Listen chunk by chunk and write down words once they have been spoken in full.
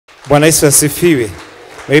Bwana Yesu asifiwe.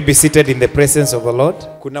 May we be seated in the presence of the Lord.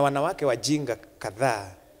 Kuna wanawake wajinga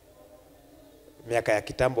kadhaa miaka ya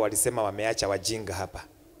kitambo walisema wameacha wajinga hapa.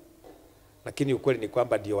 Lakini ukweli ni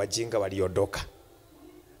kwamba ndio wajinga waliondoka.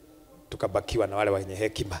 Tukabakiwa na wale wenye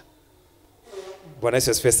hekima. Bwana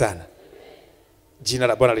Yesu asifiwe sana. Jina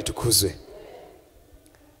la Bwana litukuzwe.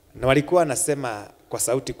 Na walikuwa wanasema kwa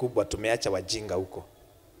sauti kubwa tumeacha wajinga huko.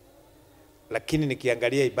 Lakini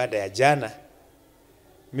nikiangalia ibada ya jana,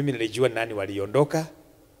 mimi nilijua nani waliondoka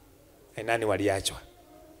na nani waliachwa.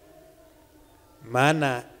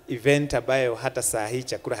 Maana event ambayo hata saa hii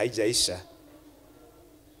chakula haijaisha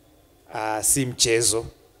si mchezo.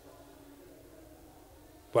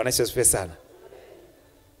 Bwana Yesu asifiwe sana.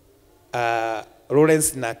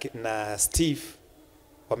 Lawrence na Steve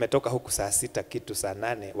wametoka huku saa 6 kitu saa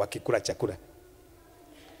 8 wakikula chakula.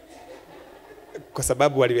 Kwa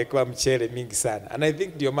sababu waliwekewa mchele mingi sana. And I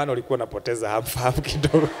think ndio maana walikuwa wanapoteza hamu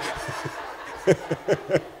kidogo.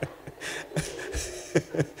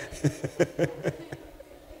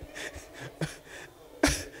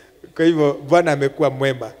 Kwa hivyo Bwana amekuwa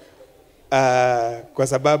mwema. Kwa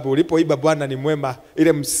sababu ulipoiba Bwana ni mwema,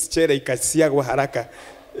 ile mchele ikasiagwa haraka,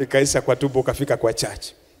 ikaisha kwa tumbo ukafika kwa church.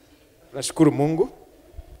 Nashukuru Mungu.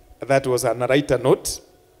 That was a writer note.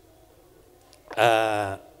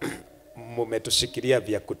 Mumetushikilia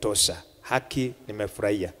vya kutosha. Haki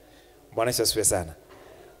nimefurahia. Bwana Yesu asifiwe sana.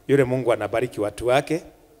 Yule Mungu anabariki watu wake,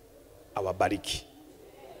 awabariki.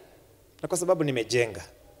 Na kwa sababu nimejenga,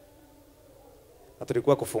 na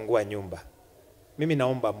tulikuwa kufungua nyumba, mimi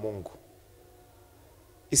naomba Mungu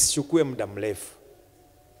isichukue muda mrefu,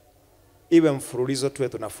 iwe mfululizo tuwe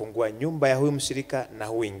tunafungua nyumba ya huyu mshirika na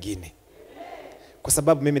huyu mwingine, kwa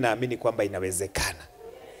sababu mimi naamini kwamba inawezekana.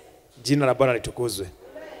 Jina la Bwana litukuzwe.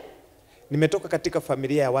 Nimetoka katika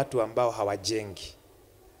familia ya watu ambao hawajengi,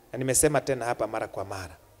 na nimesema tena hapa mara kwa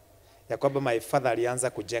mara ya kwamba my father alianza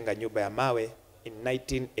kujenga nyumba ya mawe in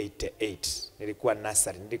 1988. Nilikuwa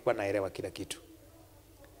nursery, nilikuwa naelewa kila kitu.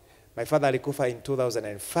 My father alikufa in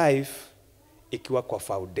 2005 ikiwa kwa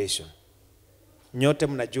foundation. Nyote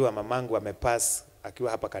mnajua mamangu amepass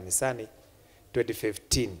akiwa hapa kanisani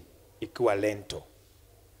 2015 ikiwa lento.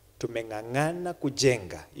 Tumeng'ang'ana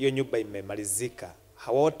kujenga, hiyo nyumba imemalizika.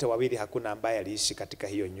 Wote wawili hakuna ambaye aliishi katika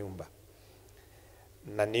hiyo nyumba.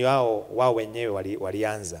 Na ni wao wenyewe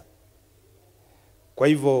walianza. Kwa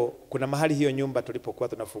hivyo kuna mahali hiyo nyumba tulipokuwa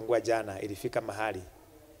tunafungua jana ilifika mahali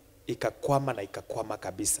ikakwama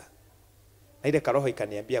kabisa. Na ile karoho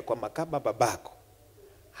ikaniambia kwamba kama babako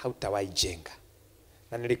hautawahi jenga.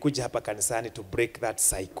 Na nilikuja hapa kanisani to break that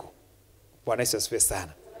cycle. Bwana Yesu asifiwe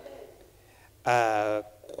sana.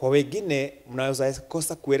 Kwa wengine mnaweza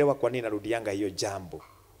kosa kuelewa kwa nini narudianga hiyo jambo.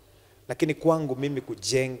 Lakini kwangu mimi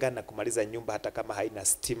kujenga na kumaliza nyumba hata kama haina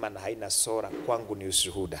stima na haina sola, kwangu ni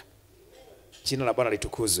ushuhuda. Jina la Bwana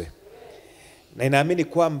litukuzwe. Na inaamini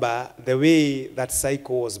kwamba the way that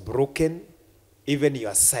cycle was broken, even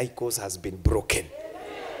your cycles has been broken.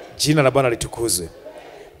 Jina la Bwana litukuzwe.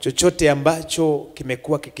 Chochote ambacho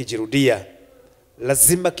kimekuwa kikijirudia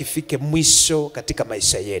lazima kifike mwisho katika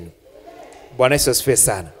maisha yenu. Bwana Yesu asifiwe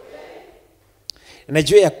sana.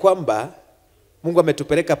 Najua ya kwamba Mungu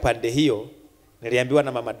ametupeleka pande hiyo. Niliambiwa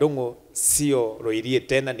na Mama Dongo sio Roirie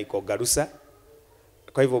tena, niko Garusa.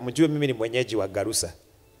 Kwa hivyo mjue mimi ni mwenyeji wa Garusa.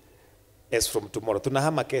 As from tomorrow.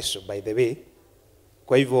 Tunahama kesho by the way.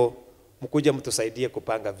 Kwa hivyo mkuja mtusaidie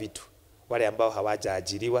kupanga vitu. Wale ambao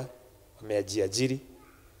hawajaajiriwa, wamejiajiri.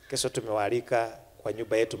 Kesho tumewaalika kwa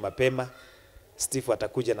nyumba yetu mapema. Steve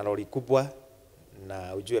atakuja na lori kubwa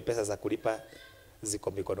na ujue pesa za kulipa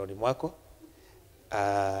ziko mikononi mwako.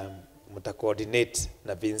 Mtacoordinate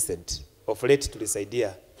na Vincent. Of late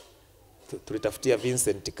tulitafutia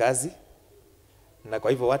Vincent kazi. Na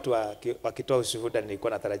kwa hivyo watu wakitoa ushuhuda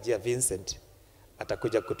nilikuwa natarajia Vincent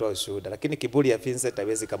atakuja kutoa ushuhuda. Lakini kiburi ya Vincent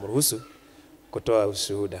haiwezi kumruhusu kutoa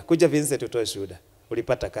ushuhuda. Kuja Vincent utoe ushuhuda.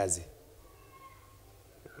 Ulipata kazi.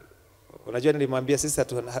 Unajua nilimwambia sisi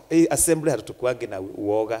assembly hatukuangi na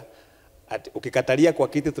uoga. Ukikatalia kwa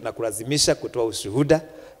kiti tunakulazimisha kutoa ushuhuda,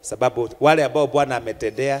 sababu wale ambao Bwana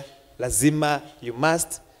ametendea lazima you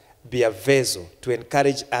must be a vessel to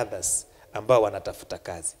encourage others ambao wanatafuta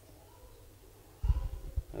kazi.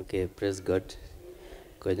 Okay, praise God.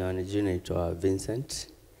 Kwa jina naitwa Vincent.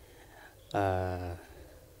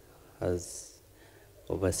 As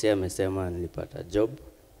overseer amesema nilipata job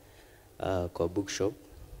kwa bookshop.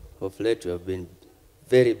 Of late we have been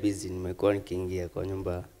very busy. Nimekuwa nikiingia kwa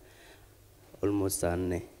nyumba almost saa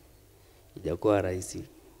 4. Ijakuwa rahisi.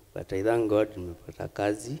 But I thank God nimepata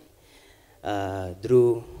kazi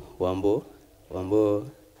through Wambo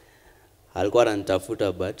alikuwa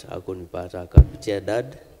ananitafuta but hakunipata, akapitia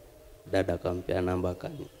dad dada akampea namba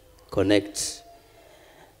connect.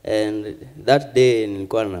 And that day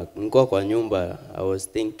nilikuwa kwa nyumba, I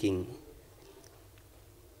was thinking,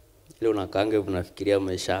 ile unakange unafikiria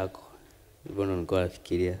maisha yako. Hivyo nilikuwa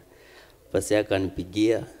nafikiria. Basi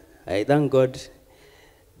akanipigia. I thank God.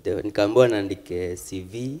 Nikaambiwa naandike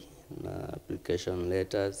CV na application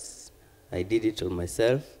letters. I did it on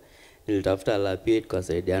myself. Nilitafuta lapid kwa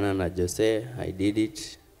saidiana na Jose. I did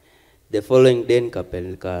it. The following day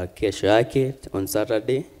nikapeleka kesho yake on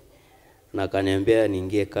Saturday. Na akaniambia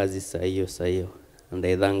niingie kazi saa hiyo. And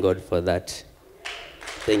I thank God for that.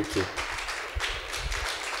 Thank you.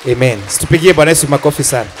 Amen. Tupigie Bwana Yesu makofi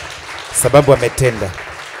sana. Sababu ametenda.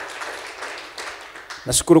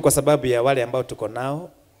 Nashukuru kwa sababu ya wale ambao tuko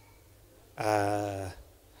nao.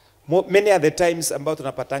 Many of the times ambao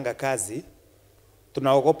tunapatanga kazi,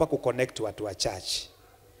 tunaogopa kuconnect watu wa church.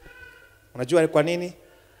 Unajua kwa nini?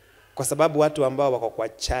 Kwa sababu watu ambao wako kwa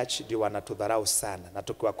church ndio wanatudharau sana na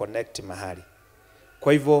tukiwa connect mahali.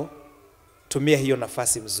 Kwa hivyo tumia hiyo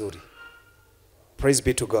nafasi mzuri. Praise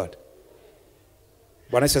be to God.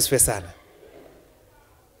 Bwana Yesu asifiwe sana.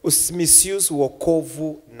 Usimisuse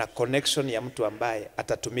wokovu na connection ya mtu ambaye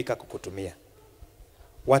atatumika kukutumia.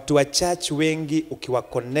 Watu wa church wengi ukiwa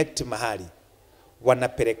connect mahali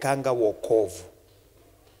wanapelekanga wokovu.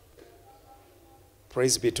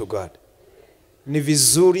 Praise be to God. Ni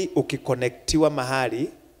vizuri ukiconnectiwa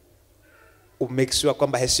mahali umake sure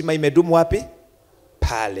kwamba heshima imedumu wapi?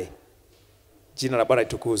 Pale. Jina la Bwana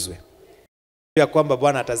litukuzwe. Ya kwamba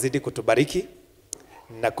Bwana atazidi kutubariki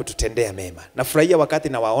na kututendea mema. Nafurahia wakati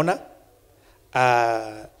nawaona.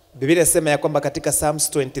 Biblia inasema ya kwamba katika Psalms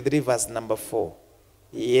 23 verse number 4.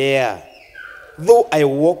 Yeah. Though I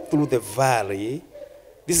walk through the valley,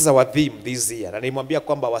 this is our theme this year. Na nimwambia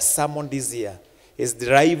kwamba our sermon this year is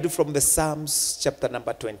derived from the Psalms chapter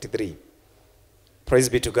number 23. Praise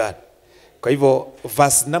be to God. Kwa hivyo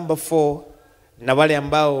verse number 4, na wale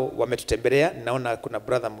ambao wametutembelea, naona kuna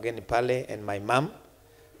brother mgeni pale and my mom.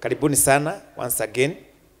 Karibuni sana once again.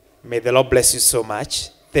 May the Lord bless you so much.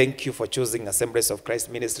 Thank you for choosing Assemblies of Christ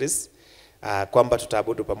Ministries. Kwamba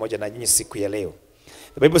tutaabudu pamoja na nyinyi siku ya leo.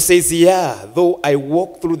 The Bible says, yeah, though I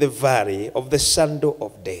walk through the valley of the shadow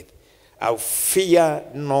of death, I'll fear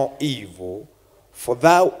no evil, for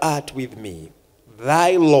thou art with me.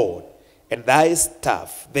 Thy Lord and thy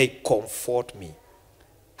staff, they comfort me.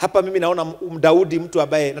 Hapa mimi naona Daudi, mtu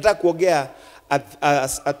ambaye nataka kuongea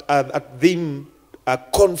at them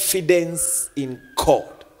confidence in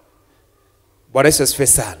God. Bwana Yesu asifiwe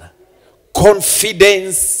sana.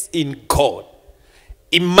 Confidence in God.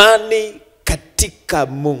 Imani katika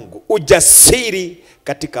Mungu. Ujasiri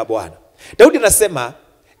katika Bwana. Daudi anasema,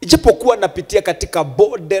 ijapokuwa napitia katika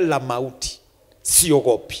bonde la mauti,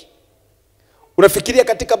 siogopi. Unafikiria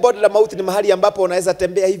katika bonde la mauti ni mahali ambapo unaweza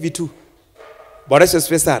tembea hivi tu? Bwana Yesu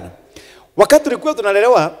asifiwe sana. Wakati tulikuwa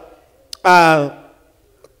tunalelewa,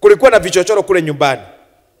 kulikuwa na vichochoro kule nyumbani.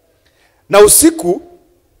 Na usiku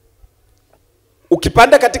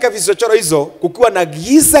ukipanda katika vichochoro hizo, kukiwa na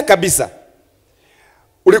giza kabisa.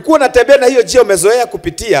 Ulikuwa unatembea na hiyo njia umezoea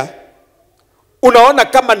kupitia, unaona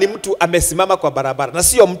kama ni mtu amesimama kwa barabara, na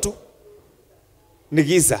sio mtu, ni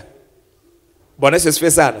giza. Bwana Yesu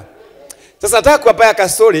asifiwe sana. Sasa nataka kuwapea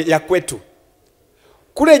kastori ya kwetu.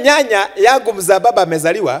 Kule nyanya yangu mzaa baba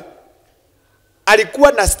amezaliwa,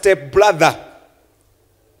 alikuwa na step brother.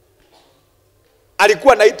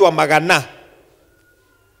 Alikuwa anaitwa Magana.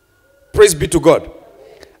 Praise be to God.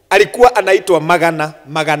 Alikuwa anaitwa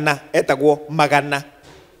Magana, etagwo Magana.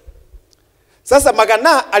 Sasa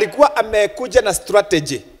Magana alikuwa amekuja na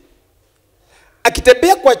strategy.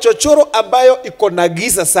 Akitembea kwa chochoro ambayo iko na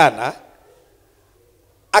giza sana,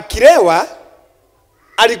 akilewa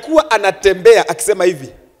alikuwa anatembea akisema hivi,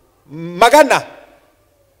 Magana.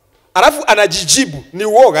 Alafu anajijibu, ni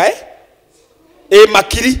uoga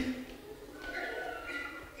makiri.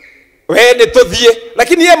 Wene tothie.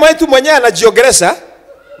 Lakini yeye mwetu mwenyewe anajiongelesha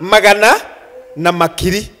Magana na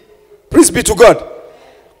makiri. Praise be to God.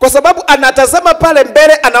 Kwa sababu anatazama pale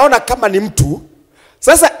mbele, anaona kama ni mtu.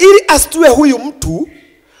 Sasa ili astue huyu mtu,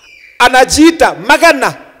 anajiita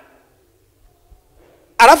Magana.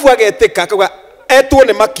 Alafu ageteka kwa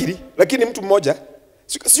tuone makiri, lakini mtu mmoja.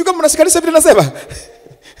 Sio kama mnasikalisa vile nasema.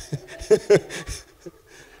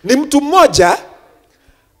 Ni mtu mmoja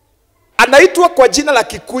anaitwa kwa jina la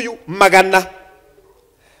Kikuyu Magana.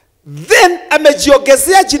 Then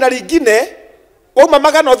amejiongezea jina lingine,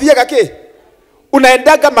 Magana othiaga ke.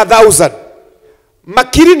 Unaendaga 1000.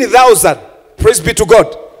 Makiri ni 1000. Praise be to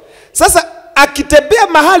God. Sasa akitembea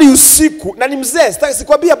mahali usiku, na ni mzee,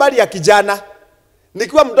 sikwambia bali ya kijana.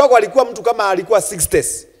 Nikiwa mdogo alikuwa mtu kama alikuwa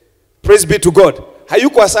 60s. Praise be to God.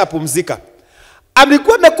 hayuko hasa pumzika.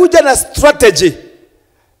 Alikuwa amekuja na strategy.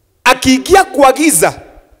 Akiingia kuagiza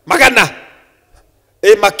magana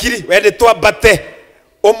makiri wende twambate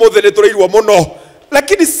omothe ni turairwo muno,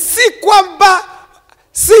 lakini si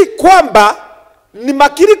kwamba ni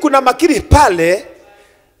makiri, kuna makiri pale,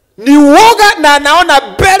 ni uoga na anaona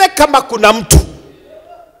mbele kama kuna mtu.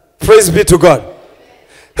 Praise be to God.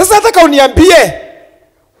 Sasa nataka uniambie,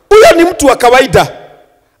 huyo ni mtu wa kawaida,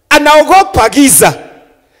 anaogopa giza.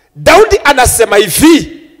 Daudi anasema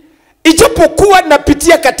hivi, ijapokuwa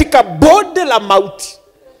napitia katika bonde la mauti,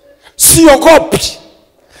 siogopi.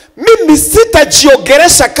 Mimi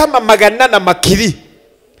sitajiogeresha kama magana na makiri.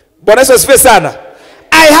 Bwana Yesu asifiwe sana.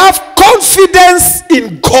 I have confidence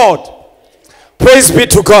in God. Praise be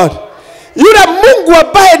to God. Yule Mungu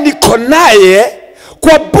ambaye niko naye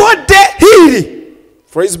kwa bonde hili.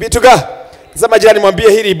 Praise be to God. Sasa jirani mwambie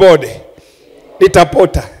hili bonde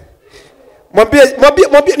nitapota.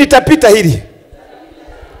 Mwambie nitapita hili.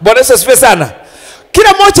 Bwana Yesu asifiwe sana.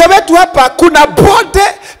 Kila mmoja wetu hapa kuna bonde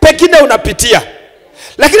pengine unapitia.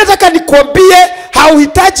 Lakini nataka nikwambie,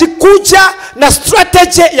 hauhitaji kuja na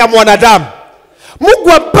strategy ya mwanadamu.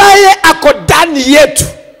 Mungu ambaye ako ndani yetu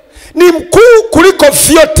ni mkuu kuliko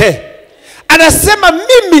vyote. Anasema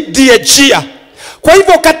mimi ndiye njia. Kwa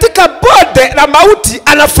hivyo katika bonde la mauti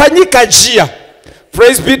anafanyika njia.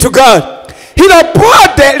 Praise be to God. Hilo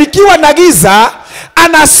bonde likiwa na giza,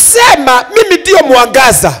 anasema mimi ndio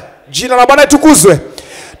mwangaza. Jina la Bwana litukuzwe.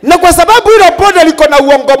 Na kwa sababu hilo bonde liko na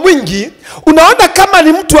uongo mwingi, unaona kama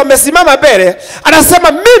ni mtu amesimama mbele,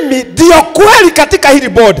 anasema mimi ndio kweli katika hili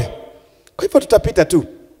bonde. Kwa hivyo tutapita tu.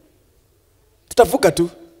 Tutavuka tu.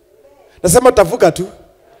 Nasema tutavuka tu.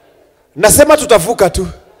 Nasema tutavuka tu.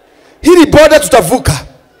 Hili bonde tutavuka.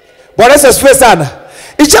 Bwana Yesu asifiwe sana.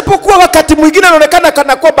 Ijapokuwa wakati mwingine inaonekana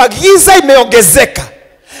kana kwamba giza imeongezeka,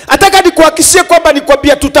 nataka nikuhakikishie kwamba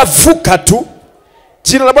nikwambia tutavuka tu.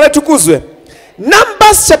 Jina la Bwana litukuzwe.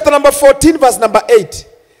 Numbers chapter number 14 verse number 8.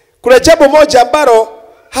 Kuna jambo moja ambalo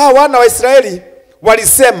hawa wana wa Israeli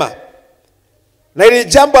walisema, na ili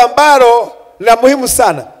jambo ambalo la muhimu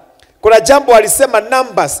sana. Kuna jambo walisema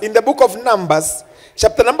Numbers, in the book of Numbers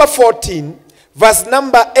chapter number 14 verse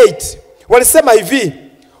number 8. Walisema hivi,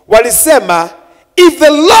 walisema, if the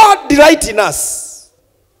Lord delight in us,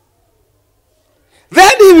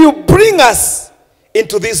 then he will bring us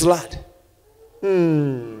into this land.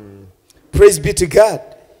 Praise be to God.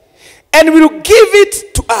 And will give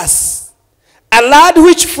it to us, a land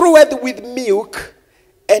which floweth with milk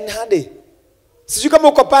and honey. Sijui kama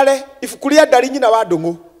uko pale, ifukulia darinyi na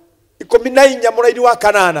wadungu, 14 muraini wa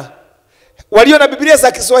Kanana. Walio na Biblia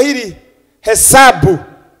za Kiswahili, hesabu.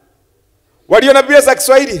 Walio na Biblia za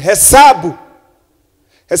Kiswahili, hesabu.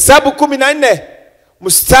 Hesabu 14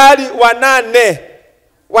 mstari wa 8.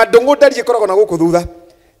 Wadungu dari yikoragwo na guku thutha.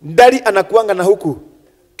 Dari anakuanga na huku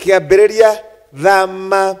kiambĩrĩria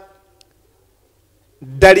thama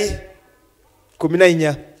dari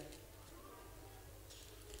 14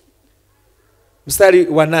 mstari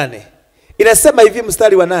wa 8. Inasema hivi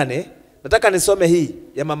mstari wa 8, nataka nisome hii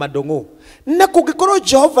ya mama Ndung'u. Na kũngĩkorwo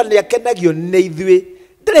Jehova nĩ akenagio nĩ ithuĩ,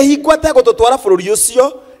 ndĩrĩ hingo ategũtũtwara bũrũri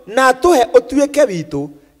ũcio na atũhe ũtuĩke witũ,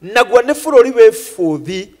 naguo nĩ bũrũri wĩ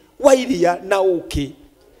bũthi wa iria na ũkĩ.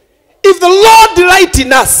 If the Lord delight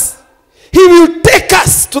in us, he will take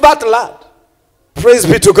us to that land. Praise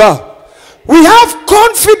be to God. We have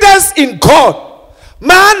confidence in God.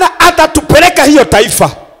 Maana atatupeleka hiyo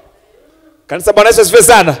taifa. Kanisa Bwana Yesu asifiwe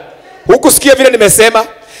sana. Hukusikia vile nimesema?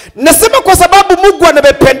 Nasema kwa sababu Mungu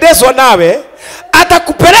anapendezwa nawe,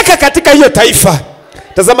 atakupeleka katika hiyo taifa.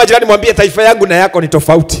 Tazama jirani mwambie, taifa yangu na yako ni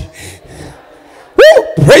tofauti.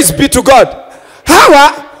 Praise be to God.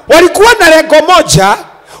 Hawa walikuwa na lengo moja,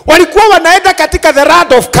 walikuwa wanaenda katika the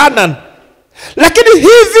land of Canaan. Lakini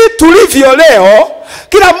hivi tulivyo leo,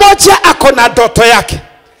 kila mmoja ako na ndoto yake.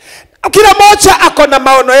 Kila mmoja ako na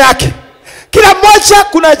maono yake. Kila mmoja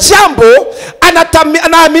kuna jambo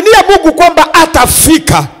anaaminia Mungu kwamba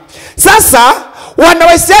atafika. Sasa wana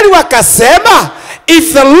wa Israeli wakasema,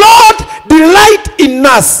 if the Lord delight in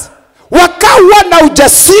us, wakawa na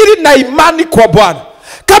ujasiri na imani kwa Bwana.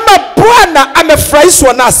 Kama Bwana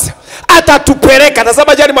amefurahishwa nasi, atatupeleka.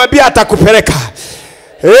 Tazama jirani mwambie, atakupeleka.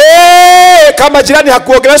 Kama jirani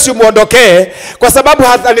hakuongeleshi muondokee, kwa sababu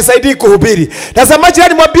hanisaidii kuhubiri. Tazama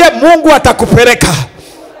jirani mwambie, Mungu atakupeleka.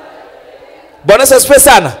 Bwana Yesu asifiwe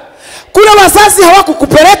sana. Kule wazazi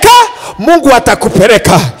hawakukupeleka, Mungu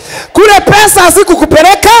atakupeleka. Kule pesa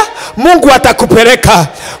hazikukupeleka, Mungu atakupeleka.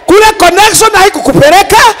 Kule connection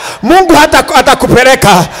haikukupeleka, Mungu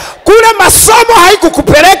atakupeleka. Kule masomo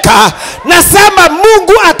haikukupeleka, nasema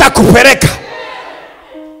Mungu atakupeleka.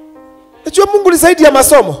 Unajua Mungu ni zaidi ya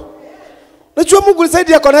masomo. Unajua Mungu ni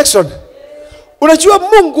zaidi ya connection. Unajua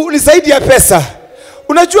Mungu ni zaidi ya pesa.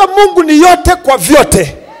 Unajua Mungu ni yote kwa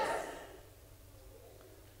vyote.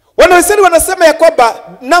 Wanaisraeli wanasema ya kwamba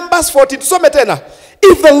Numbers 14, tusome tena.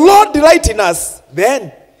 If the Lord delight in us,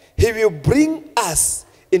 then he will bring us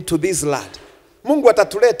into this land. Mungu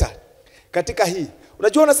atatuleta katika hii.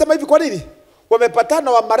 Unajua wanasema hivi kwa nini?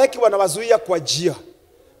 Wamepatana Wamaleki wanawazuia kwa njia.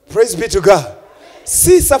 Praise be to God.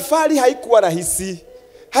 Si safari haikuwa rahisi.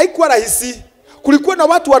 Haikuwa rahisi. Kulikuwa na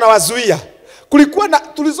watu wanawazuia. Kulikuwa na,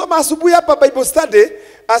 tulisoma asubuhi hapa Bible study,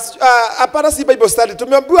 hapana si Bible study,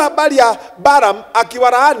 tumeambiwa habari ya Balaam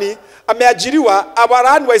akiwalaani, ameajiriwa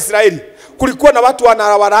awalaani wa Israeli. Kulikuwa na watu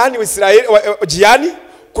wanawalaani wa Israeli jiani,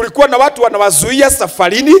 kulikuwa na watu wanawazuia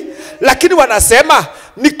safarini, lakini wanasema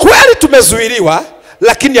ni kweli tumezuiliwa,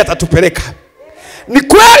 lakini atatupeleka. Ni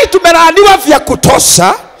kweli tumelaaniwa vya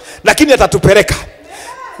kutosha, lakini atatupeleka.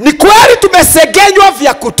 Ni kweli tumesegenywa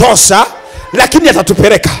vya kutosha, lakini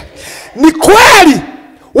atatupeleka. Ni kweli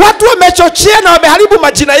watu wamechochea na wameharibu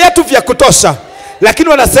majina yetu vya kutosha, lakini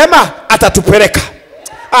wanasema atatupeleka.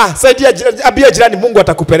 Saidia abia jirani, Mungu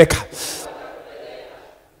atakupeleka.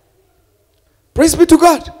 Praise be to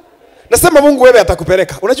God. Nasema Mungu wewe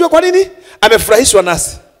atakupeleka. Unajua kwa nini? Amefurahishwa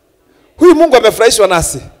nasi. Huyu Mungu amefurahishwa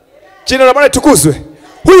nasi. Jina la Bwana litukuzwe.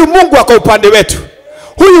 Huyu Mungu ako upande wetu.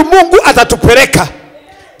 Huyu Mungu atatupeleka.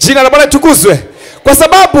 Jina la Bwana litukuzwe. Kwa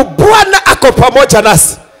sababu Bwana ako pamoja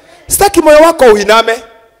nasi. Sitaki moyo wako uiname.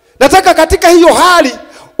 Nataka katika hiyo hali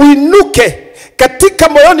uinuke. Katika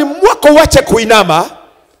moyoni mwako uache kuinama.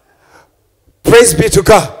 Praise be to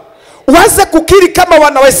God. Uanze kukiri kama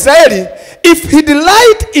wana wa Israeli, if he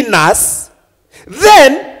delight in us,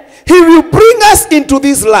 then he will bring us into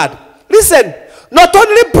this land. Listen, not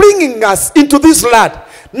only bringing us into this land.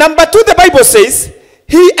 Number 2, the Bible says,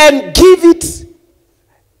 he and give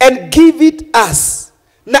it us.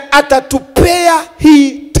 Na atatupea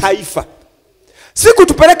hii taifa. Si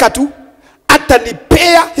kutupeleka tu,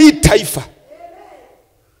 atanipea hii taifa.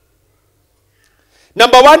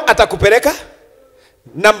 Number 1, atakupeleka.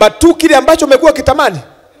 Number 2, kile ambacho umekuwa kitamani,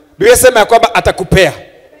 Biblia inasema ya kwamba atakupea.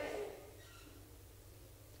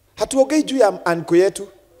 Hatuongei juu ya anko yetu.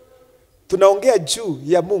 Tunaongea juu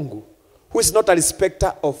ya Mungu, who is not a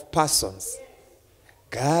respecter of persons.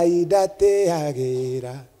 Gaidate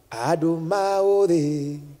agera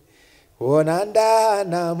adumaode onanda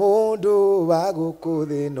na mundu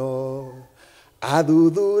wagukuthino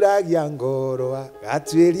athuturagia ngoro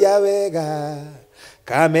gatwiria wega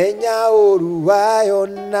kamenya uru wayo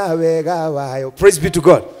na wega wayo. Praise be to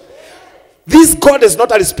God. This God is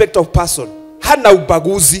not a respecter of person. Hana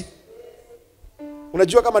ubaguzi.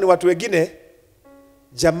 Unajua kama ni watu wengine,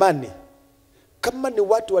 jamani, kama ni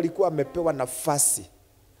watu walikuwa wamepewa nafasi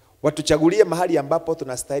watuchagulie mahali ambapo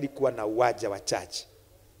tunastahili kuwa na uwanja wa church,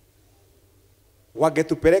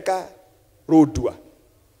 wangetupeleka Rodua,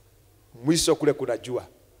 mwisho kule kuna jua.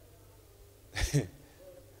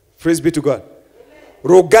 Praise be to God.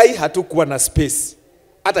 Rogai hatukuwa na space.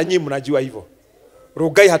 Hata nyinyi mnajua hivyo.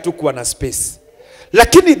 Rogai hatukuwa na space.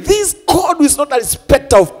 Lakini this God is not a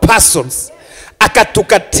respecter of persons.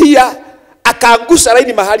 Akatukatia, akaangusha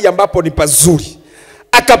laini mahali ambapo ni pazuri.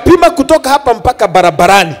 Akapima kutoka hapa mpaka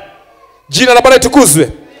barabarani. Jina la Bwana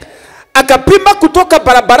litukuzwe. Akapima kutoka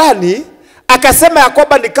barabarani, akasema ya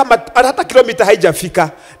kwamba ni kama hata kilomita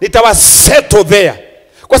haijafika, nitawasettle there.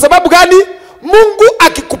 Kwa sababu gani? Mungu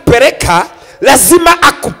akikupeleka lazima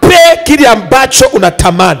akupee kile ambacho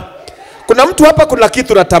unatamani. Kuna mtu hapa kuna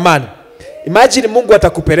kitu unatamani. Imagine Mungu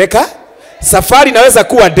atakupeleka, safari inaweza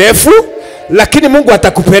kuwa ndefu, lakini Mungu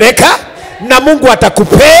atakupeleka na Mungu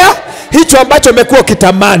atakupea hicho ambacho umekuwa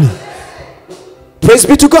ukitamani. Praise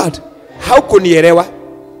be to God. Haukunielewa?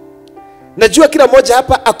 Najua kila mmoja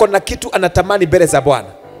hapa ako na kitu anatamani mbele za Bwana.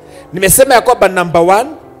 Nimesema ya kwamba number 1,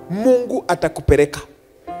 Mungu atakupeleka.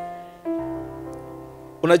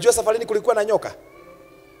 Unajua safarini kulikuwa na nyoka?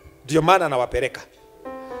 Ndio maana anawapeleka.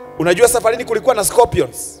 Unajua safarini kulikuwa na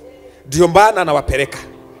scorpions? Ndio maana anawapeleka.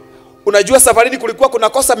 Unajua safarini kulikuwa kuna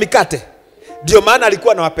kosa mikate? Ndio maana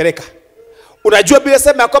alikuwa anawapeleka. Unajua Biblia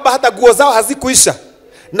inasema kwamba hata nguo zao hazikuisha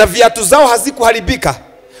na viatu zao hazikuharibika.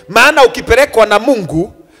 Maana ukipelekwa na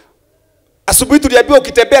Mungu, asubuhi tuliambiwa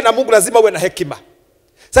ukitembea na Mungu lazima uwe na hekima.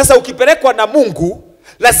 Sasa ukipelekwa na Mungu,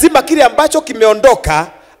 lazima kile ambacho kimeondoka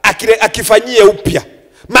akifanyie upya.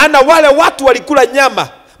 Maana wale watu walikula nyama,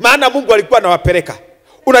 maana Mungu alikuwa anawapeleka.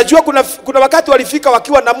 Unajua kuna wakati walifika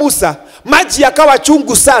wakiwa na Musa, maji yakawa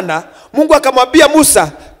chungu sana. Mungu akamwambia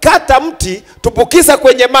Musa, kata mti, tupukiza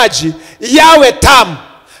kwenye maji, yawe tamu.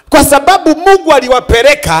 Kwa sababu Mungu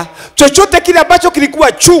aliwapeleka, chochote kile ambacho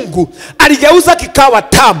kilikuwa chungu aligeuza kikawa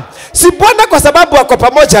tamu. Si Bwana kwa sababu wako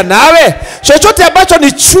pamoja nawe? Chochote ambacho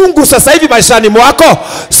ni chungu sasa hivi maishani mwako,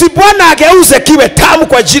 si Bwana ageuze kiwe tamu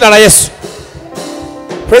kwa jina la Yesu.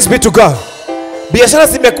 Praise be to God. Biashara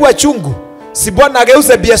zimekuwa chungu, si Bwana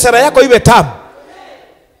ageuze biashara yako iwe tamu.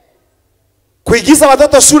 Kuigiza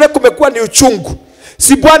watoto shule kumekuwa ni uchungu,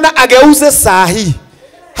 si Bwana ageuze saa hii.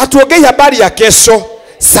 Hatuongei habari ya kesho,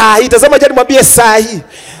 saa hii. Tazama jani mwambie saa hii.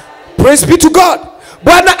 Praise be to God.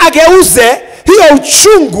 Bwana ageuze hiyo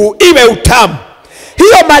uchungu iwe utamu,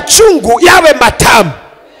 hiyo machungu yawe matamu.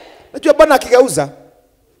 Najua Bwana akigeuza,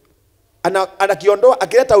 anakiondoa,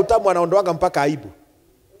 akileta utamu anaondoanga mpaka aibu.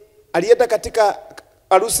 Alienda katika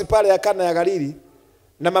harusi pale ya Kana ya Galili,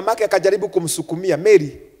 na mamake akajaribu kumsukumia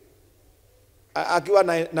Mary, akiwa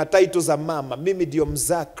na title za mama, mimi ndio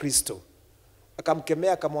mzaa Kristo.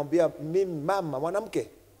 Akamkemea, akamwambia, mimi mama, mwanamke,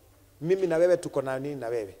 mimi na wewe tuko na nini na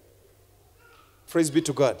wewe? Praise be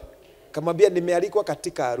to God. Akamwambia, nimealikwa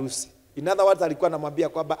katika harusi. In other words, alikuwa anamwambia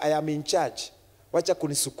kwamba I am in charge. Wacha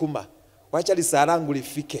kunisukuma, wacha lisaa langu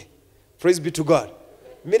lifike. Praise be to God.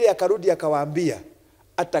 Mary akarudi akawaambia,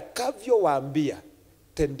 atakavyowaambia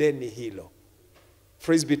tendeni hilo.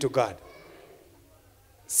 Praise be to God.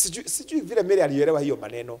 Sijui vile Mary alielewa hiyo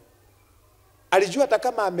maneno. Alijua hata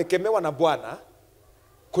kama amekemewa na Bwana,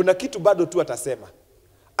 kuna kitu bado tu atasema.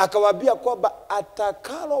 Akawaambia kwamba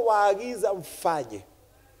atakalo waagiza mfanye,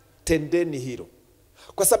 tendeni hilo.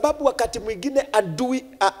 Kwa sababu wakati mwingine adui,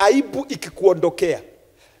 aibu ikikuondokea,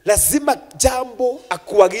 lazima jambo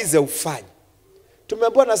akuagize ufanye.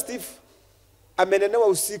 Tumeambiwa na Steve, amenenewa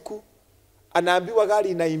usiku, anaambiwa gari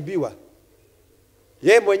inaimbiwa.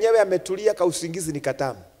 Yeye mwenyewe ametulia, ka usingizi ni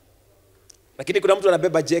katamu. Lakini kuna mtu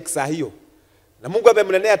anabeba jack saa hiyo, na Mungu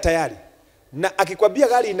amemnenea tayari. Na akikwambia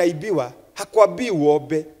gari inaibiwa, hakwambii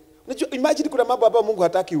uombe. Unajua, imagine kuna mambo ambayo Mungu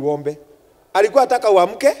hataki uombe. Alikuwa anataka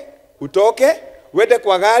uamke, utoke, uende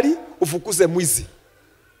kwa gari, ufukuze mwizi.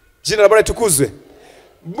 Jina la Bwana litukuzwe.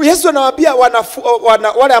 Yesu anawaambia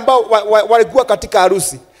wale ambao walikuwa katika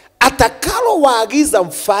harusi, atakalo waagiza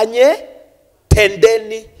mfanye,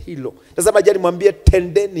 tendeni hilo. Tazama jani mwambie,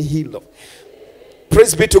 tendeni hilo.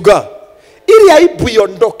 Praise be to God. Ili aibu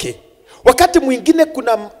iondoke. Wakati mwingine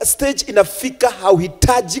kuna stage inafika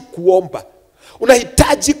hauhitaji kuomba.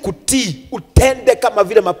 Unahitaji kutii, utende kama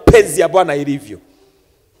vile mapenzi ya Bwana ilivyo.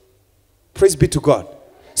 Praise be to God.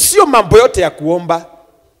 Sio mambo yote ya kuomba.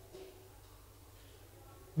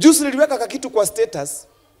 Juzi niliweka kakitu kwa status,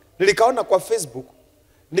 nilikaona kwa Facebook,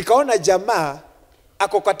 nikaona jamaa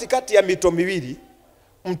ako katikati ya mito miwili,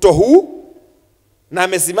 mto huu na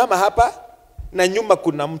amesimama hapa na nyuma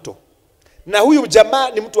kuna mto. Na huyu jamaa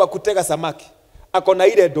ni mtu wa kutega samaki. Ako na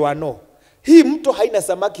ile doano. Hii mto haina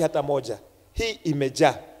samaki hata moja. Hii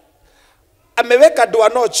imejaa. Ameweka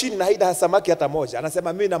doano chini na haina samaki hata moja.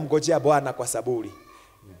 Anasema mimi namngojea Bwana kwa saburi.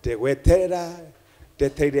 Ndeweterera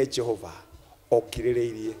tetere Jehova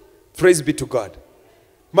okirireirie. Praise be to God.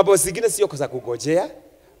 Mambo zingine sio za kungojea,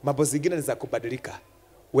 mambo zingine ni za kubadilika.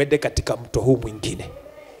 Uende katika mto huu mwingine.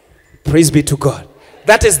 Praise be to God.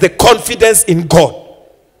 That is the confidence in God.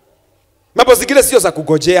 Mambo zingine sio za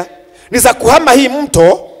kungojea, ni za kuhama hii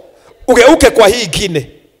mto ugeuke kwa hii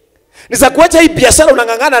ingine. Ni za kuacha hii biashara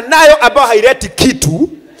unang'ang'ana nayo ambayo haileti kitu,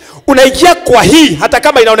 unaingia kwa hii hata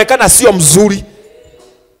kama inaonekana sio mzuri.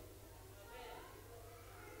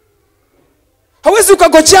 Hawezi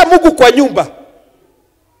ukangojea Mungu kwa nyumba.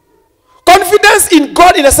 Confidence in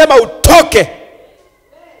God inasema utoke.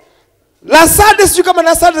 La Sunday sio kama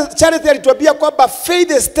na Sunday Charity alituambia kwamba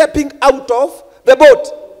faith is stepping out of the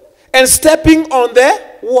boat and stepping on the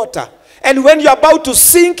water. And when you're about to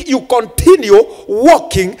sink, you continue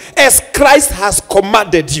walking as Christ has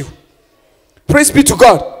commanded you. Praise be to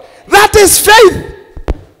God. That is faith.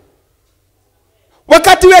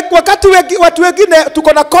 Wakati watu wengine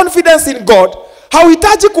tuko na confidence in God,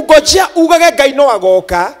 hauhitaji kungojea ugage Ngai no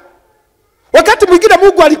agoka. Wakati mwingine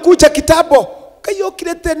Mungu alikuja kitambo,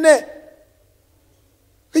 kayokire tene.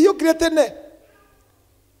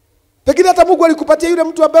 Pengine hata Mungu alikupatia yule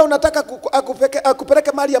mtu ambaye unataka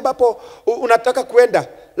akupeleke mahali ambapo unataka kuenda,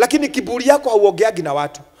 lakini kiburi yako hauongeagi na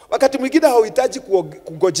watu. Wakati mwingine hauhitaji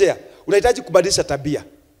kungojea, unahitaji kubadilisha tabia.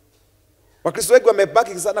 Wakristo wengi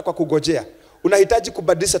wamebaki sana kwa kungojea. Unahitaji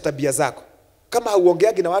kubadilisha tabia zako. Kama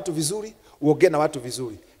hauongeagi na watu vizuri, uongee na watu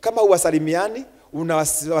vizuri. Kama huwasalimiani,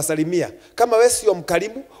 unawasalimia. Kama wewe sio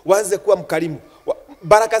mkarimu, uanze kuwa mkarimu.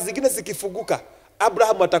 Baraka zingine zikifunguka,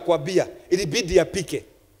 Abraham atakwambia ilibidi apike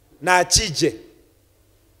na achije.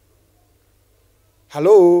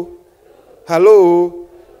 Hello.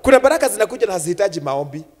 Kuna baraka zinakuja na hazihitaji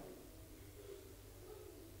maombi.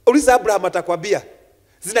 uliza Abraham atakwambia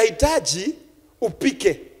zinahitaji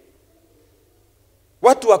upike,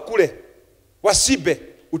 watu wakule, washibe,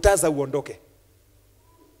 utaanza uondoke.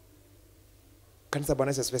 Kanisa, Bwana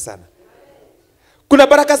Yesu asifiwe sana. Kuna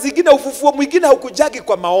baraka zingine, ufufuo mwingine haukujagi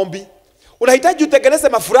kwa maombi. Unahitaji utengeneze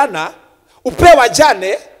mafurana, upewe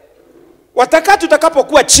wajane, watakati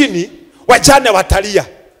utakapokuwa chini, wajane watalia.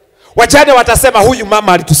 Wajane watasema huyu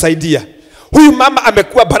mama alitusaidia. Huyu mama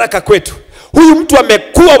amekuwa baraka kwetu. Huyu mtu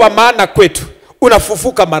amekuwa wa maana kwetu.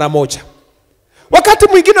 Unafufuka mara moja. Wakati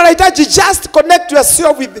mwingine unahitaji just connect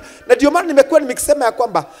yourself with, na ndio maana nimekuwa nimekisema ya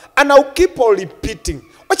kwamba ana keep on repeating.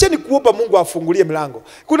 Wacha ni kuomba Mungu afungulie milango.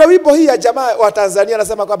 Kuna wimbo hii ya jamaa wa Tanzania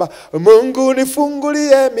anasema kwamba Mungu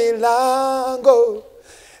nifungulie milango.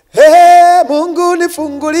 Hey, Mungu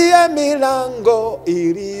nifungulie milango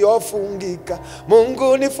iliyofungika.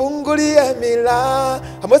 Mungu nifungulie milango.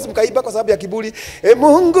 Hamwezi mkaiba kwa sababu ya kiburi. Hey,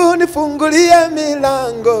 Mungu nifungulie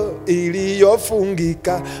milango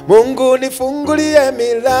iliyofungika. Mungu nifungulie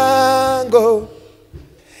milango.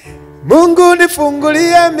 Mungu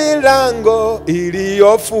nifungulie milango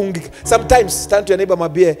iliyofungika. Sometimes stand to your neighbor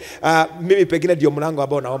mwambie, mimi pengine ndio mlango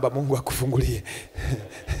ambao naomba Mungu akufungulie.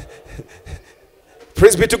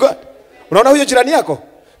 Praise be to God. Unaona huyo jirani yako?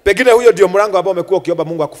 Pengine huyo ndio mlango ambao umekuwa ukiomba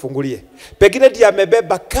Mungu akufungulie. Pengine ndiye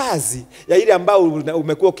amebeba kazi ya ile ambao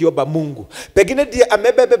umekuwa ukiomba Mungu. Pengine ndiye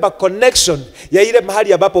amebeba connection ya ile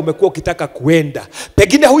mahali ambapo umekuwa ukitaka kuenda.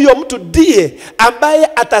 Pengine huyo mtu ndiye ambaye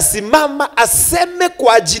atasimama aseme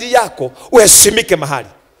kwa ajili yako uheshimike mahali.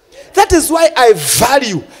 That is why I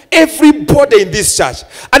value everybody in this church.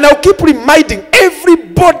 And I'll keep reminding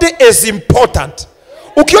everybody is important.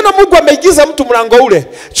 Ukiona Mungu ameigiza mtu mlango ule,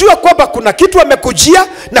 jua kwamba kuna kitu amekujia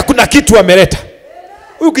na kuna kitu ameleta.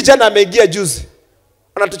 Huyu kijana ameingia juzi,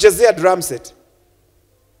 anatuchezea drum set.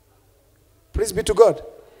 Praise be to God.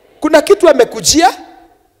 Kuna kitu amekujia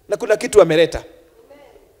na kuna kitu ameleta.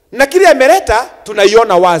 Na kile ameleta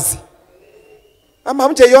tunaiona wazi. Ama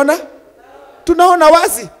hamjaiona? Tunaona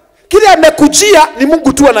wazi. Kile amekujia ni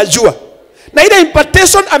Mungu tu anajua. Na ile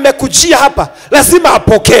impartation amekujia hapa lazima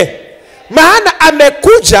apokee. Maana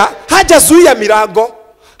amekuja hajazuia milango,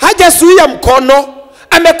 hajazuia mkono,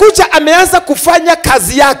 amekuja ameanza kufanya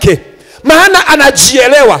kazi yake. Maana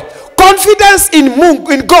anajielewa. Confidence in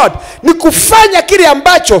Mungu, in God, ni kufanya kile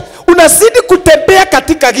ambacho unazidi kutembea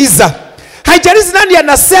katika giza. Haijalishi nani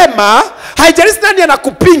anasema, haijalishi nani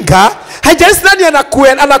anakupinga, haijalishi nani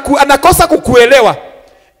anakosa kukuelewa.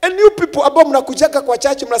 And you people ambao mnakujaga kwa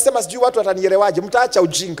church mnasema sijui watu watanielewaje, mtaacha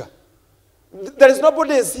ujinga. There is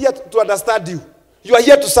nobody is here to understand you. You are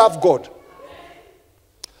here to serve God.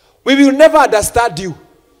 We will never understand you.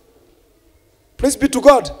 Praise be to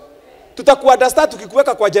God. Tutakuunderstand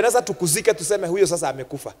tukikuweka kwa jeneza tukuzike tuseme huyo sasa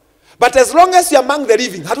amekufa. But as long as you are among the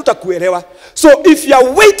living, hatutakuelewa. So if you are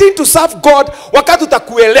waiting to serve God, wakati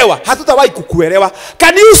utakuelewa, hatutawahi kukuelewa.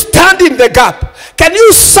 Can you stand in the gap? Can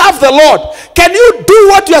you serve the Lord? Can you do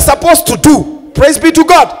what you are supposed to do? Praise be to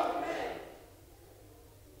God.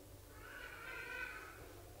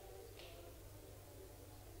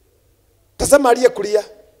 Tazama aliye kulia,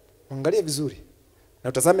 angalia vizuri. Na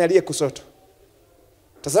utazame aliye kushoto.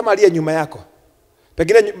 Tazama aliye nyuma yako.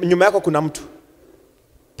 Pengine nyuma yako kuna mtu.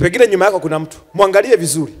 Pengine nyuma yako kuna mtu. Muangalie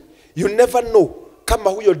vizuri. You never know kama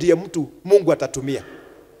huyo ndiye mtu Mungu atatumia.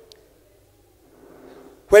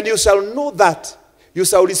 When you shall know that, you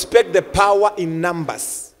shall respect the power in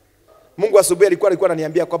numbers. Mungu asubuhi alikuwa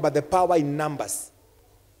ananiambia kwamba the power in numbers.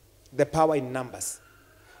 The power in numbers.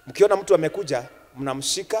 Mkiona mtu amekuja,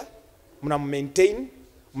 mnamshika, mnammaintain,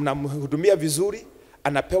 mnamhudumia vizuri,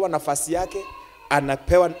 anapewa nafasi yake,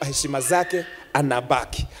 anapewa heshima zake,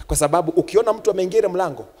 anabaki. Kwa sababu ukiona mtu ameingia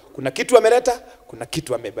mlango, kuna kitu ameleta, kuna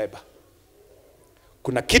kitu amebeba.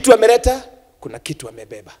 Kuna kitu ameleta, kuna kitu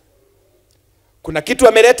amebeba. Kuna kitu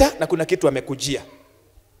ameleta na kuna kitu amekujia.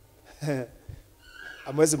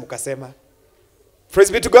 Amwezi mkasema.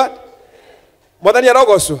 Praise be to God. Mwadhani ya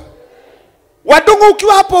rogosu. Wadungu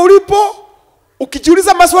ukiwa hapo ulipo,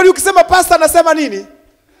 ukijiuliza maswali ukisema pastor anasema nini?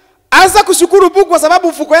 Anza kushukuru Mungu kwa sababu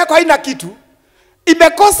mfuko yako haina kitu.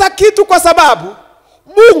 Imekosa kitu kwa sababu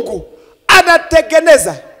Mungu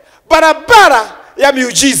anatengeneza barabara ya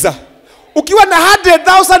miujiza. Ukiwa na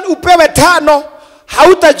 100,000 upewe 5,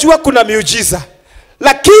 hautajua kuna miujiza.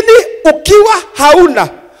 Lakini ukiwa hauna,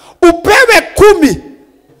 upewe 10,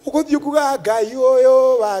 ukothiyukuga Ngai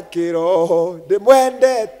uyu wa kiroho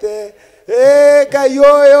ndimwendete, Ngai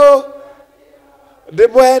uyu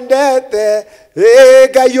ndimwendete,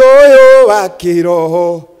 Ngai uyu wa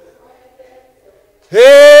kiroho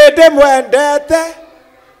ndimwendete.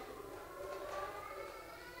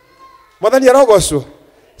 Mwathani arogocwo.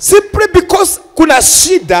 Simply because kuna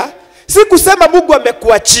shida, si kusema Mungu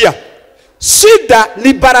amekuachia. Shida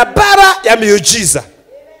ni barabara ya miujiza.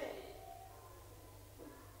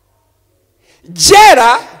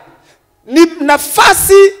 Jera ni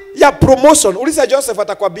nafasi ya promotion. Ulisa Joseph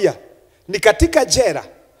atakwambia ni katika jera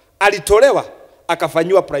alitolewa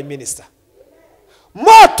akafanywa prime minister.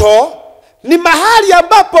 Moto ni mahali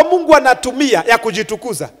ambapo Mungu anatumia ya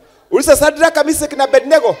kujitukuza. Ulisa Shadraka, Meshaki na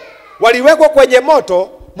Abednego waliwekwa kwenye moto,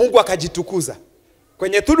 Mungu akajitukuza.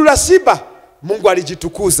 Kwenye tundu la simba Mungu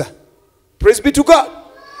alijitukuza. Praise be to God.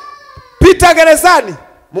 Peter gerezani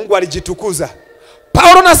Mungu alijitukuza.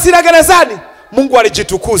 Paulo na Sila gerezani Mungu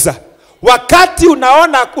alijitukuza. Wakati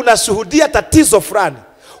unaona unashuhudia tatizo fulani,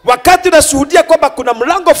 wakati unashuhudia kwamba kuna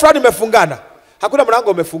mlango fulani umefungana, hakuna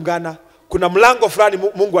mlango umefungana, kuna mlango fulani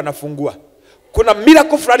Mungu anafungua. Kuna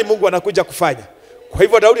miracle fulani Mungu anakuja kufanya. Kwa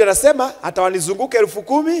hivyo Daudi anasema hata wanizunguke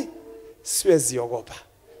 10,000 siwezi ogopa.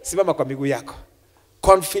 Simama kwa miguu yako.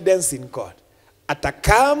 Confidence in God. Hata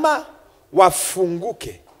kama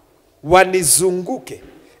wafunguke, wanizunguke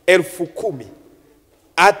 10,000,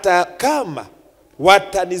 hata kama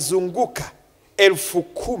watanizunguka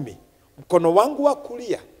 10,000, mkono wangu wa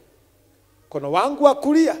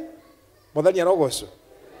kulia, mwadhani ya rogoso,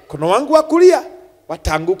 mkono wangu wa kulia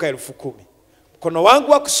wataanguka 10,000, mkono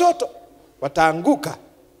wangu wa kushoto wataanguka.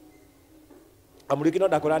 Amurikino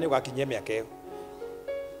ndakorani kwa kinyeme yakeo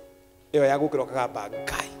iyo yagukiro kagamba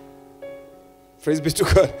Ngai. Praise be to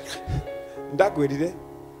God. Ndakwirire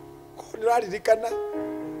ko niraririkana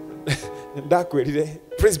ndakwirire.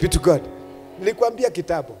 Praise be to God. Nilikwambia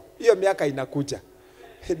kitabu hiyo miaka inakuja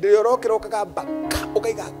ndio rokero kagamba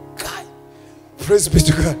ukaiga Ngai. Praise be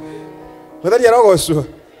to God. Madhani ya roho sio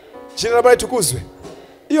jina la Bwana tukuzwe.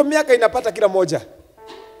 Hiyo miaka inapata kila moja,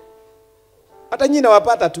 hata nyinyi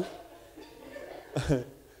nawapata tu.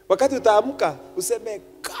 Wakati utaamka useme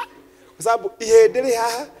Ngai, kwa sababu ihedere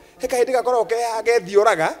haha hekahedeka koroke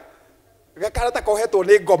agethioraga gakarata kohetwo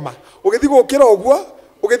ni ngoma, ugithi gukira uguo,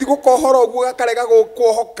 ugithi gukohora uguo gakarega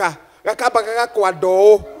gukohoka, gakamba gagakwa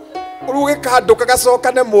ndoo, uruge kanduka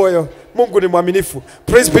gacoka ne moyo. Mungu ni mwaminifu.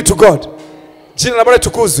 Praise be to God. Jina la Bwana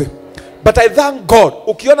tukuzwe. But I thank God.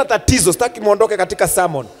 Ukiona tatizo, sitaki muondoke katika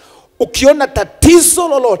sermon. Ukiona tatizo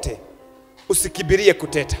lolote, usikibirie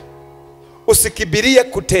kuteta. Usikibirie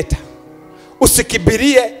kuteta.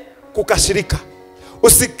 Usikibirie kukashirika.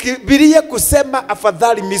 Usikibirie kusema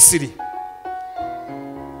afadhali Misri.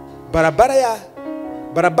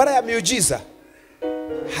 Barabara ya miujiza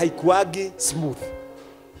haikuagi smooth.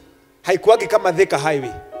 Haikuagi kama Thika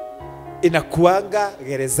Highway. Inakuanga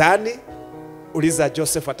gerezani. Uliza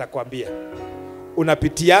Joseph atakwambia.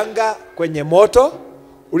 Unapitianga kwenye moto.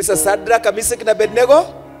 Uliza Shadraka, Meshaki na Abednego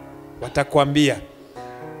watakwambia.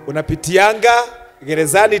 Unapitianga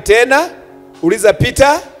gerezani tena. Uliza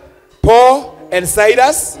Peter, Paul and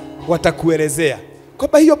Silas watakuelezea.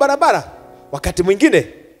 Kwamba hiyo barabara wakati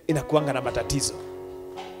mwingine inakuanga na matatizo,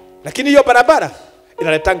 lakini hiyo barabara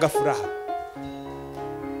inaletanga furaha.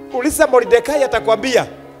 Uliza Mordekai atakwambia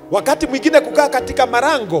wakati mwingine kukaa katika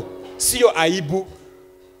marango sio aibu.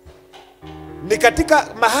 Ni katika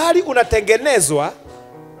mahali unatengenezwa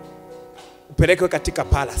upelekwe katika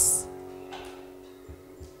palace.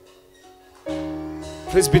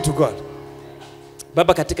 Praise be to God.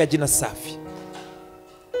 Baba, katika jina safi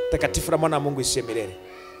takatifu la Mwana wa Mungu isiye milele,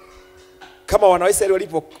 kama wana wa Israeli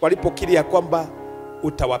walipokiri ya kwamba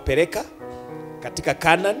utawapeleka katika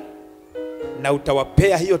Canaan na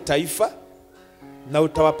utawapea hiyo taifa na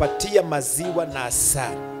utawapatia maziwa na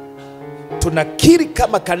asali, tunakiri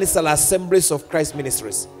kama kanisa la Assemblies of Christ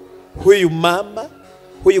Ministries, huyu mama,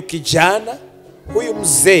 huyu kijana, huyu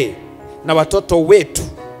mzee na watoto wetu,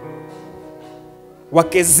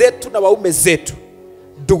 wake zetu na waume zetu,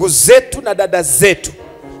 ndugu zetu na dada zetu,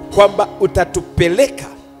 kwamba utatupeleka,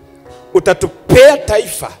 utatupea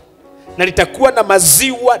taifa na litakuwa na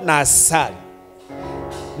maziwa na asali.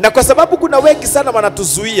 Na kwa sababu kuna wengi sana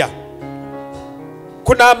wanatuzuia,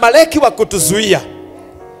 kuna Amaleki wa kutuzuia,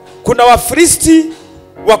 kuna Wafilisti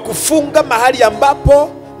wa kufunga mahali ambapo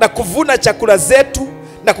na kuvuna chakula zetu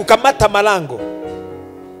na kukamata malango.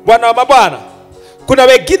 Bwana wa mabwana, kuna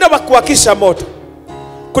wengine wa kuwakisha moto,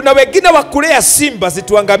 kuna wengine wa kulea simba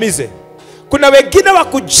zituangamize, kuna wengine wa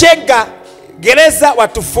kujenga gereza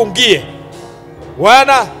watufungie.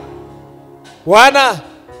 Wana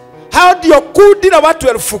hao ndio kundi la watu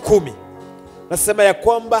 10,000. Nasema ya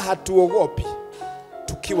kwamba hatuogopi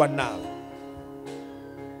tukiwa nawe.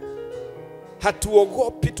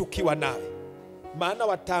 Hatuogopi tukiwa nawe. Maana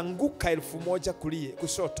wataanguka 1,000 kulia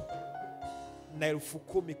kushoto na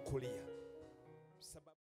 10,000 kulia.